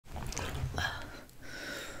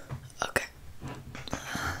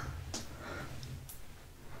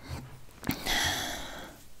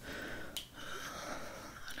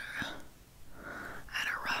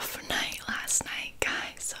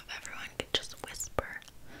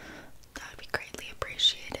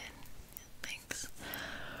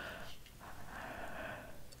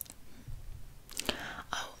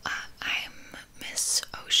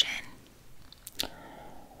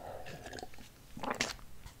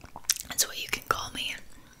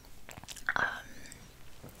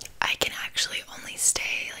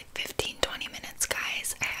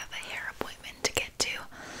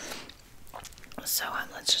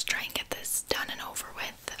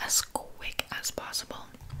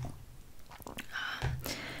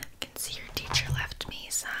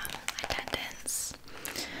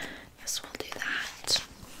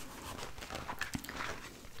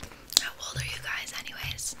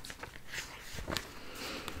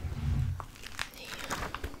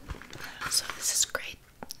So this is grade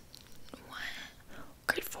 1,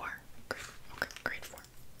 grade 4. Okay, grade 4.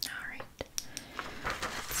 Alright.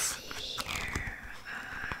 Let's see here.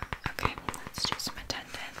 Okay, let's do some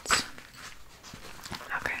attendance.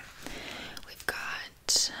 Okay. We've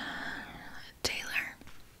got Taylor,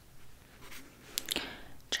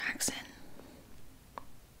 Jackson,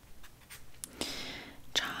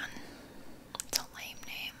 John, it's a lame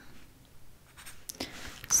name,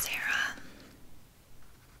 Sarah,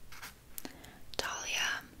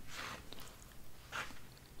 Dahlia.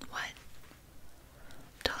 What?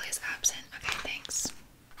 Dahlia's absent. Okay, thanks.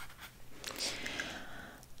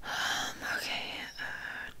 Okay,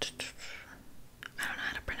 I don't know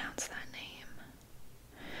how to pronounce that name.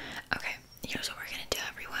 Okay, here's what we're gonna do,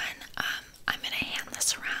 everyone. I'm gonna hand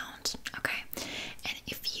this around, okay? And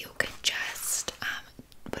if you could just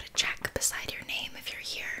put a check beside your name if you're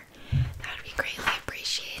here, that would be greatly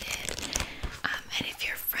appreciated. And if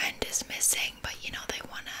your friend is missing, but you know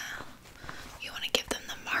you wanna give them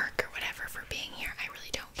the mark or whatever for being here, I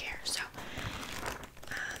really don't care. So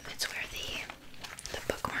it's where the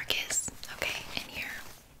bookmark is, okay, in here.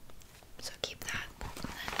 So keep that.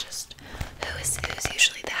 And then just who's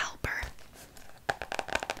usually the helper?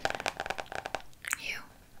 You're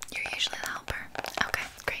usually the helper. Okay,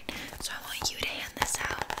 great. So I want you to hand this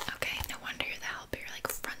out. Okay, no wonder you're the helper. You're like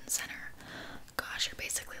front and center. Gosh, you're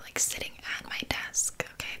basically like sitting at my desk.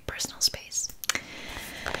 Okay, personal space.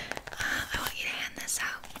 I want you to hand this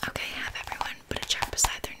out. Okay, have everyone put a check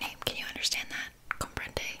beside their name. Can you understand that?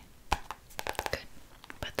 Comprende? Good.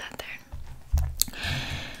 Put that there.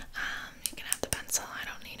 You can have the pencil. I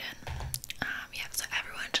don't need it. Yeah, so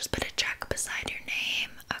everyone just put a check beside your name.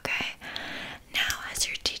 Okay. Now, has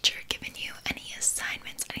your teacher given you any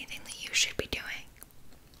assignments, anything that you should be doing?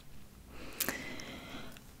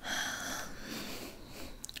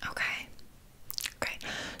 Okay. Great.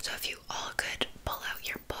 So if you all could pull out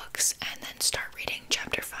your books and then start reading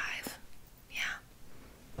chapter 5. Yeah.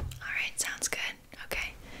 Alright, sounds good.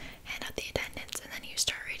 Okay. Hand out the attendance and then you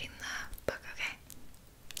start reading the book, okay?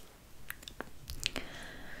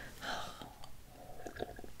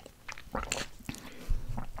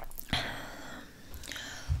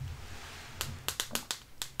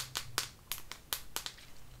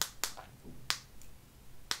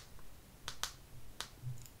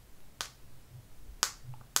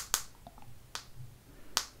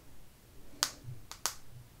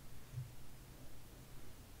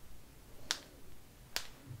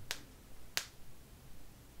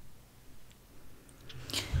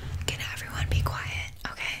 Can everyone be quiet?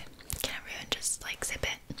 Okay. Can everyone just like zip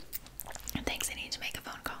it? Thanks, I need to make a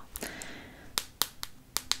phone call.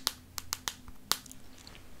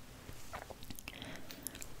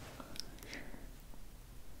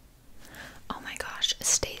 Oh my gosh,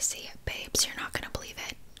 Stacy, babes, you're not gonna believe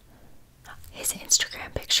it. His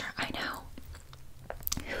Instagram picture, I know.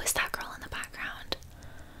 Who is that girl in the background?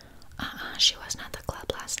 She wasn't at the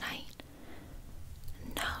club last night.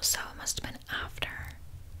 No, so it must have been after.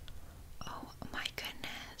 Oh my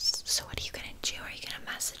goodness. So what are you gonna do? Are you gonna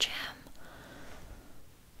message him?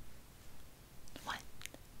 What?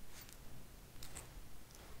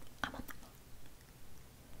 I'm on the phone.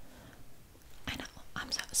 I know.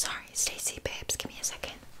 I'm so sorry, Stacy, babes. Give me a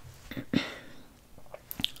second.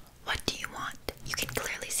 What do you want? You can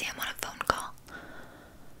clearly see I'm on a phone call.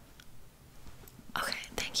 Okay,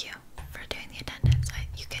 thank you for doing the attendance.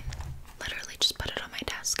 You can literally just put it on my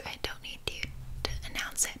desk. I don't need you to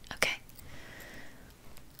announce it, okay?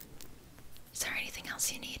 Is there anything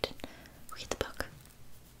else you need? Read the book.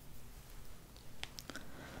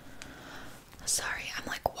 Sorry, I'm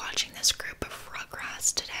like watching this group of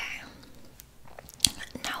Rugrats today.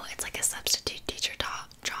 No, it's like a substitute teacher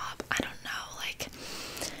job. I don't know, like,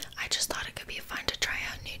 I just thought it could be fun to try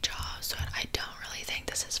out new jobs, but I don't really think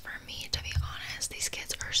this is for me, to be honest. These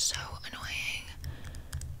kids are so annoying.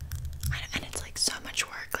 And it's like so much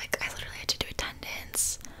work. Like, I literally had to do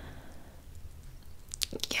attendance.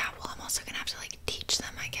 Yeah, well, I'm also gonna have to like teach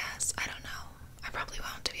them, I guess. I don't know. I probably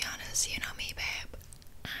won't, to be honest. You know me, babe.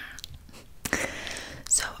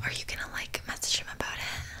 So, are you gonna like message him about it?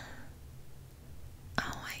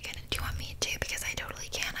 Oh my goodness, do you want me to? Because I totally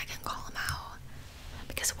can. I can call him out.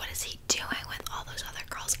 Because what is he doing with all those other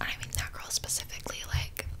girls? And I mean that girl specifically,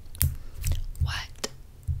 like, what?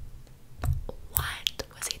 What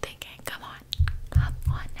was he thinking? Come on. Come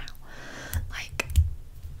on now. Like,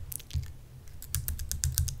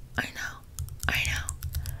 I know.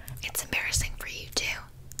 It's embarrassing for you too.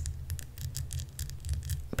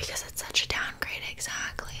 Because it's such a downgrade,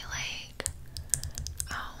 exactly. Like,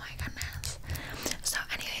 oh my goodness. So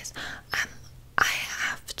anyways, I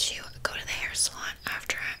have to go to the hair salon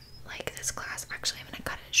after like this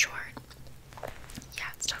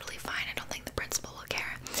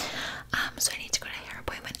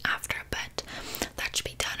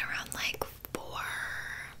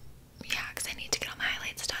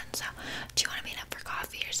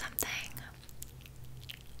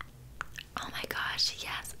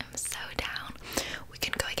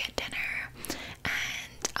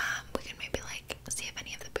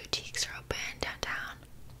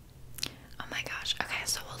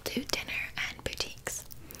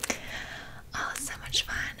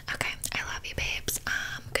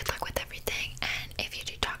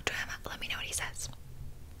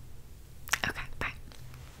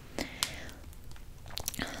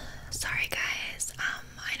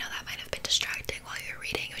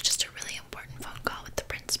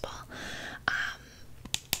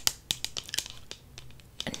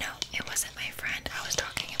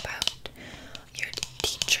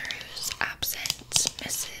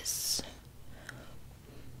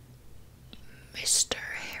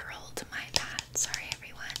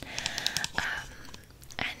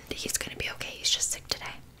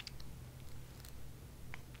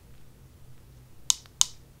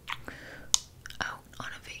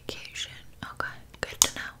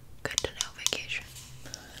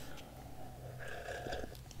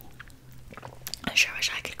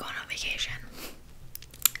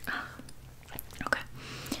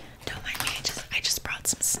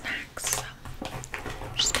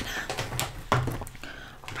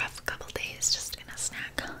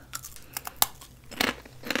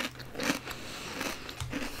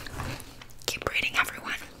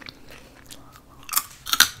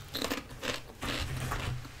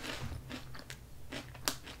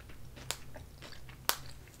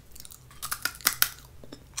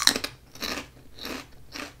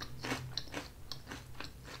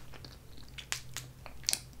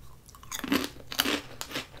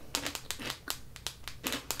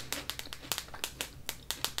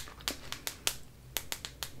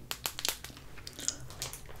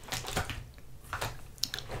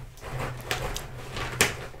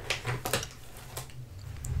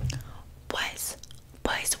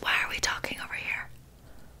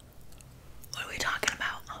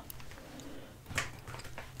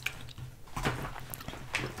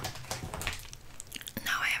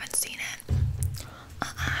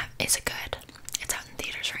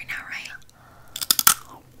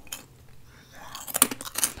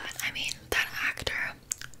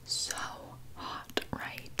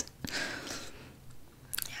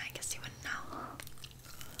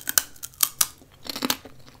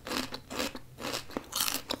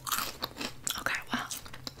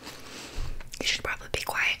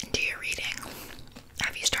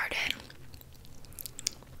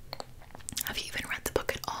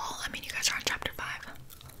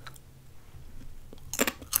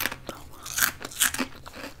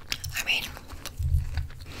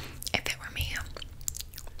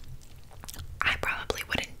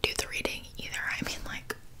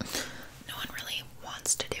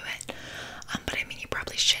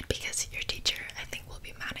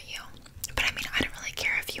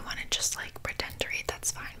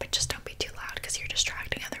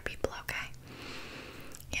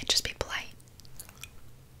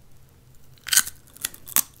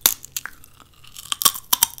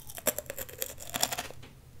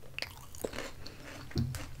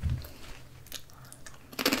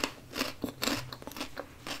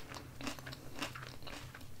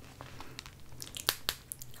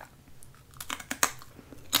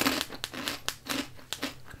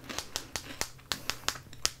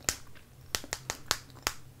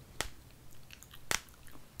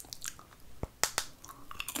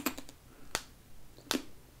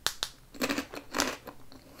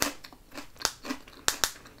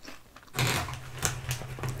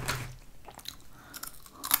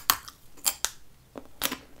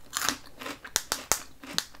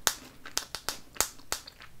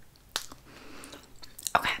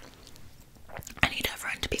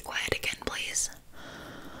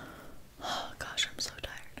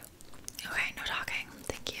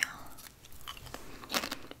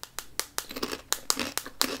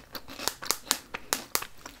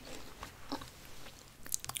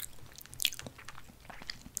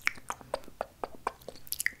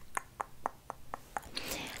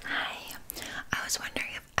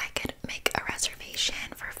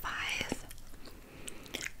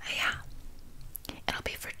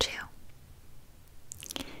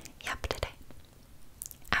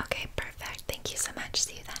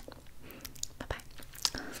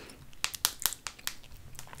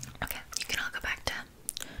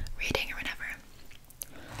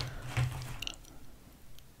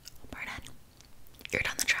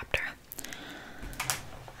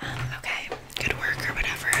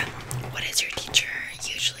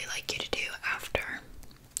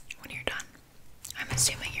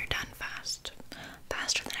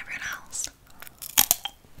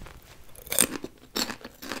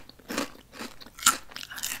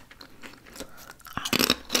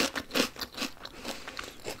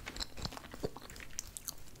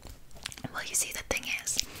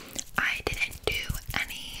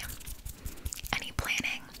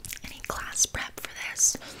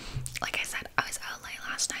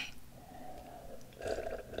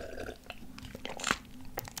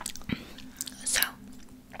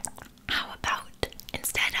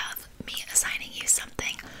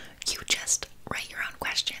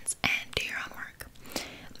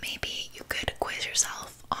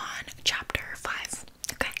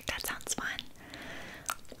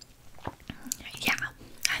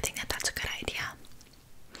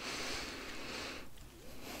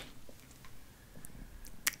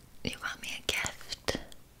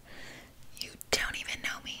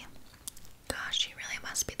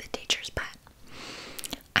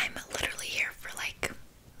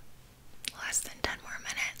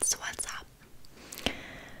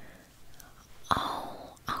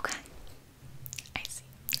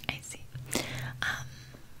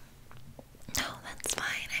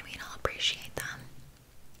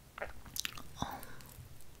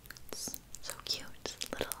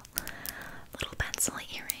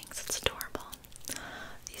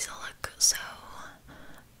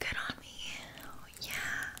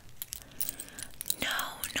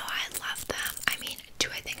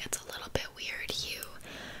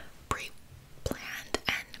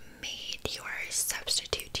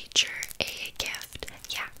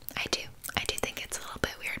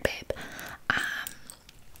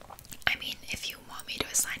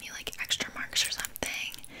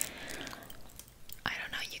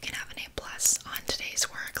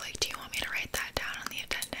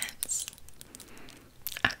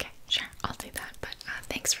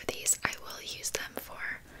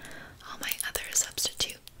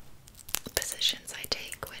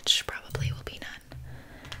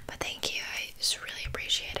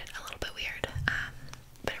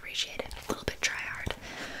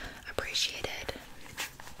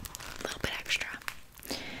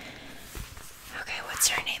What's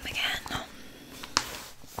her name again?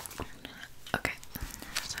 Okay,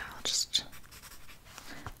 so I'll just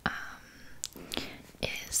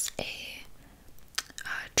is a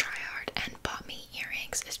tryhard and bought me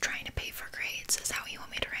earrings, is trying to pay for grades. Is that what you want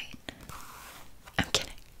me to write? I'm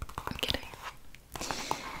kidding. I'm kidding.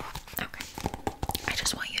 Okay. I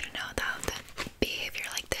just want you to know though that behavior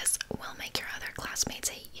like this will make your other classmates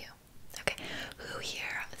hate you. Okay. Who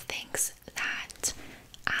here thinks that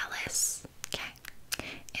Alice, okay,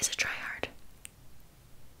 is a tryhard?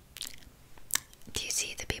 Do you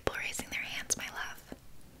see the people raising their hands, my love?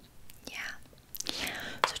 Yeah.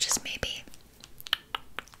 So just maybe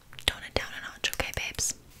tone it down a notch, okay,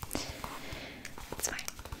 babes? It's fine.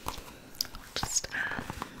 Just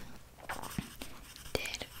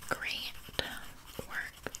did great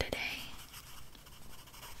work today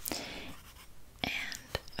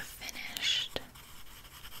and finished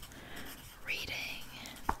reading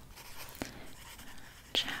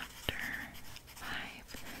chapter 5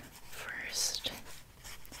 first.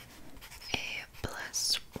 A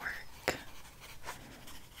plus work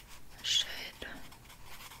should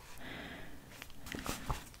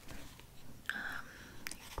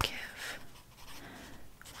give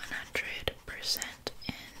 100%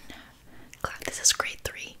 in class. This is grade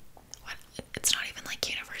 3. What? It's not even like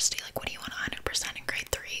university. Like, what do you want 100% in grade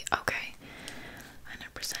 3? Okay.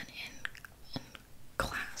 100% in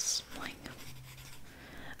class. Like,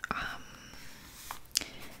 I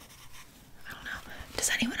don't know. Does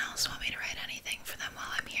anyone else want me to write anything for them while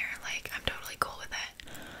I'm here? Like, I'm totally cool with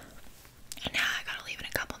it. And now I gotta leave in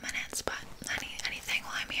a couple minutes, but anything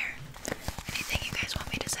while I'm here? Anything you guys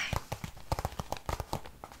want me to say?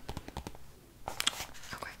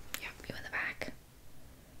 Okay, yep, you in the back.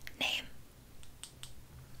 Name.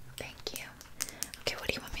 Thank you. Okay, what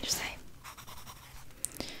do you want me to say?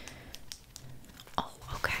 Oh,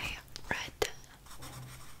 okay. Read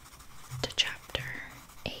to chapter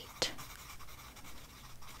 8.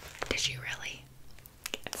 Did you really?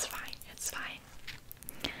 It's fine, it's fine.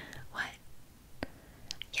 What?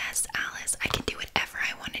 Yes, Alice, I can do whatever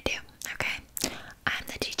I want to do, okay? I'm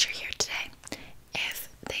the teacher here today. If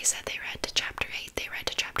they said they read to chapter 8, they read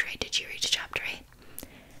to chapter 8. Did you read to chapter 8?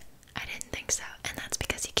 I didn't think so, and that's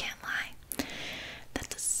because you can't lie.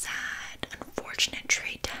 That's a sad, unfortunate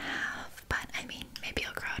trait to have, but I mean, maybe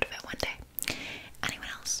you'll grow out of it one day. Anyone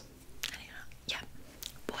else? Yep.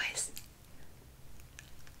 Boys.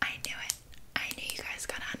 I knew it. I knew you guys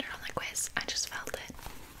got 100 on the quiz. I just felt it.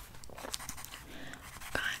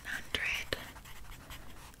 Got 100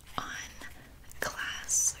 on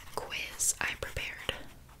class quiz I prepared.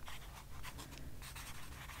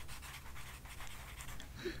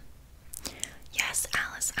 Yes,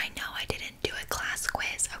 Alice, I know I didn't do a class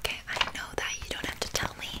quiz. Okay, I know that. You don't have to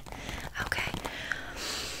tell me. Okay.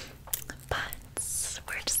 But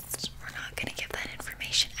we're not gonna give that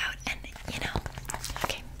information out, and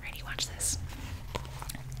okay, ready, watch this.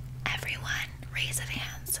 Everyone raise their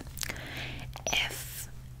hands. If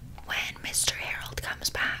when Mr. Harold comes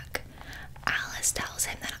back, Alice tells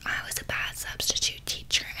him that I was a bad substitute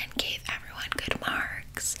teacher and gave everyone good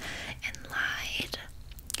marks and lied,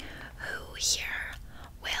 who here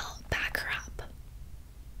will back her up?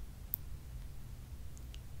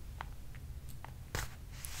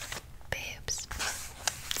 Babes,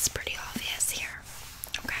 it's pretty obvious here.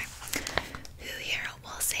 Okay. Who here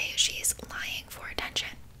will say she's lying for attention?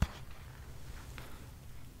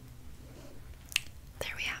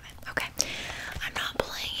 There we have it. Okay. I'm not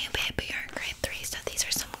bullying you, babe, but you're in grade 3, so these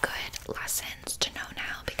are some good lessons to know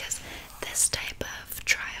now, because this type of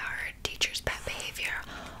try-hard teacher's pet behavior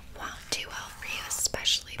won't do well for you,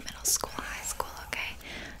 especially middle school, high school, okay?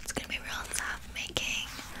 It's gonna be real tough making,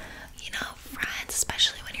 friends,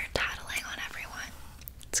 especially when you're tattling on everyone.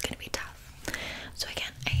 It's gonna be tough. So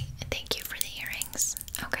again, I thank you for the earrings,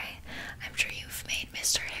 okay? I'm sure you've made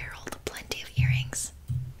Mr. Harold plenty of earrings.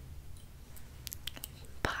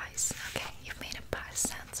 Pies. Okay, you've made a pie.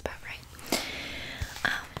 Sounds about right.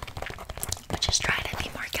 But just try to be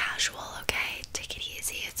more casual, okay? Take it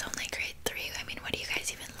easy. It's only grade 3. I mean, what are you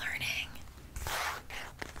guys even learning?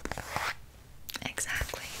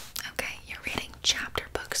 Exactly. Okay, you're reading chapter